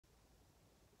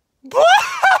Oh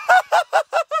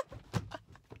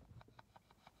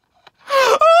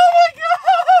my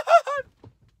god!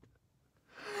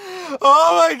 Oh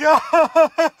my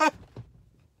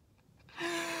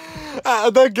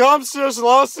god! The Gumps just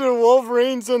lost to the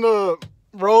Wolverines in the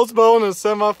Rose Bowl in the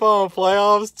semifinal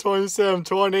playoffs,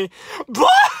 27-20.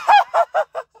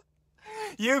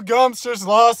 You Gumps just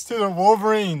lost to the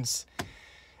Wolverines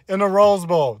in the Rose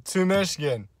Bowl to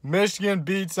Michigan. Michigan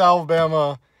beats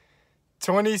Alabama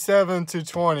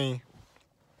 27-20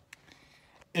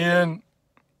 in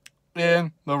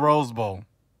the Rose Bowl.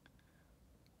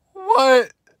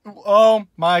 What? Oh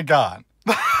my god.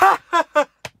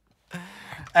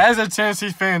 As a Tennessee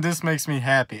fan, this makes me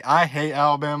happy. I hate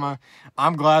Alabama.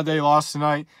 I'm glad they lost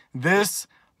tonight. This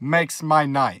makes my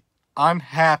night. I'm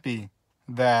happy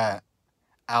that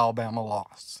Alabama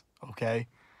lost. Okay?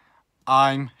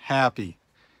 I'm happy.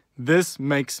 This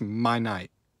makes my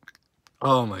night.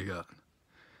 Oh my god.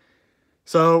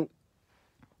 So,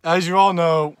 as you all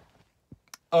know,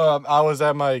 I was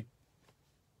at my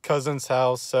cousin's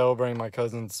house celebrating my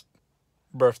cousin's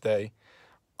birthday.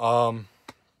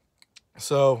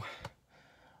 So,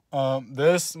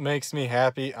 this makes me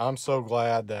happy. I'm so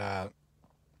glad that,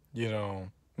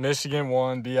 Michigan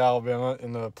won, beat Alabama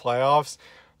in the playoffs.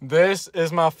 This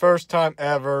is my first time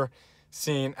ever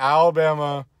seeing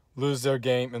Alabama lose their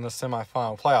game in the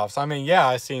semifinal playoffs. I mean, yeah,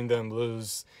 I've seen them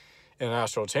lose in a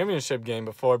national championship game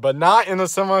before, but not in the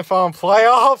semifinal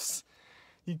playoffs?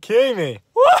 You kidding me?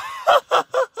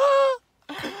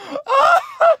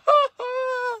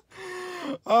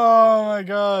 Oh my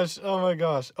gosh. Oh my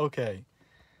gosh. Okay.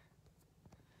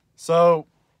 So,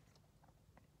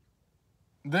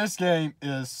 this game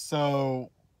is so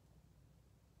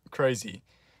crazy.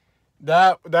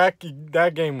 That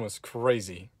game was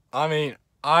crazy. I mean,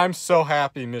 I'm so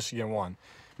happy Michigan won.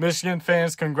 Michigan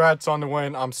fans, congrats on the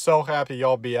win. I'm so happy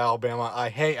y'all beat Alabama. I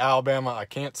hate Alabama. I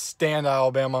can't stand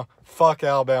Alabama. Fuck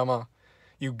Alabama.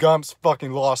 You Gumps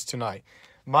fucking lost tonight.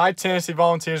 My Tennessee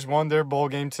Volunteers won their bowl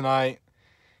game tonight.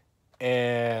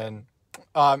 And,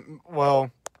 my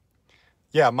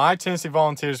Tennessee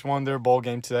Volunteers won their bowl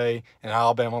game today, and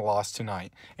Alabama lost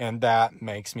tonight. And that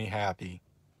makes me happy.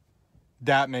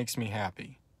 That makes me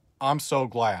happy. I'm so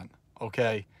glad,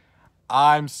 okay?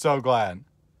 I'm so glad.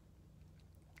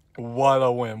 What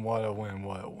a win, what a win,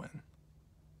 what a win.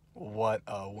 What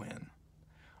a win.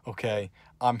 Okay,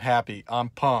 I'm happy. I'm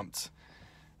pumped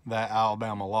that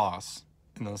Alabama lost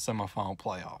in the semifinal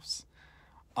playoffs.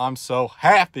 I'm so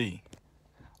happy.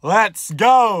 Let's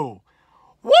go.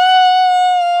 Woo!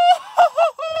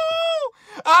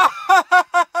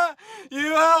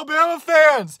 You Alabama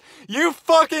fans, you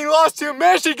fucking lost to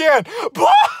Michigan.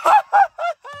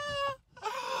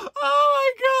 Oh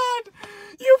my god.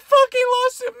 You fucking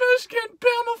lost to Michigan,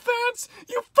 Bama fans.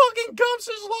 You fucking Gumps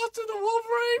just lost to the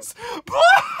Wolverines. Oh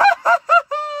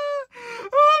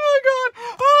my god.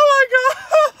 Oh my god.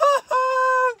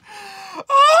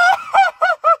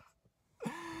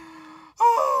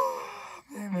 Oh,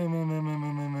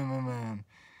 man.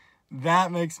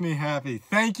 That makes me happy.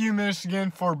 Thank you,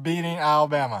 Michigan, for beating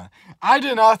Alabama. I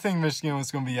did not think Michigan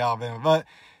was going to beat Alabama, but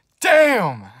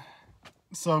damn.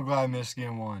 So glad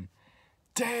Michigan won.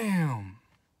 Damn.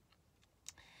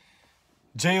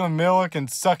 Jalen Miller can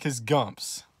suck his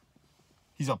Gumps.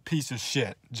 He's a piece of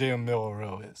shit. Jalen Miller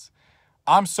really is.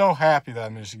 I'm so happy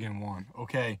that Michigan won,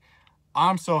 okay?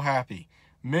 I'm so happy.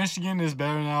 Michigan is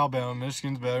better than Alabama.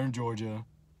 Michigan's better than Georgia.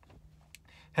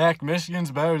 Heck,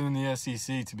 Michigan's better than the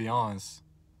SEC, to be honest.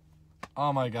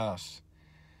 Oh my gosh.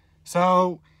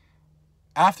 So,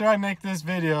 after I make this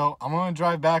video, I'm going to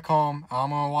drive back home.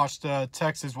 I'm going to watch the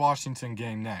Texas-Washington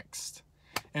game next.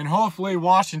 And hopefully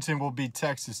Washington will beat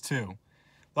Texas too.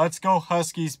 Let's go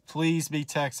Huskies, please beat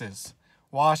Texas.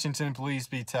 Washington, please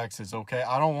beat Texas, okay?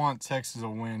 I don't want Texas to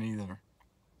win either.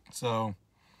 So,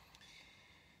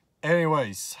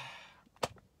 anyways,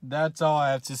 that's all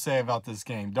I have to say about this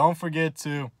game. Don't forget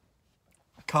to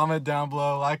comment down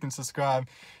below, like and subscribe.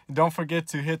 And don't forget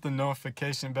to hit the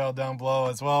notification bell down below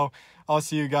as well. I'll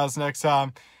see you guys next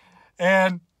time.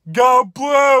 And go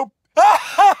Blue!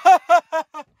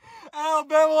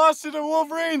 Alabama lost to the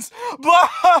Wolverines.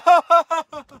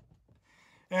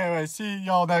 Anyway, see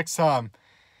y'all next time.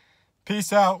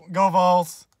 Peace out. Go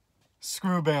Vols.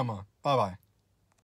 Screw Bama. Bye-bye.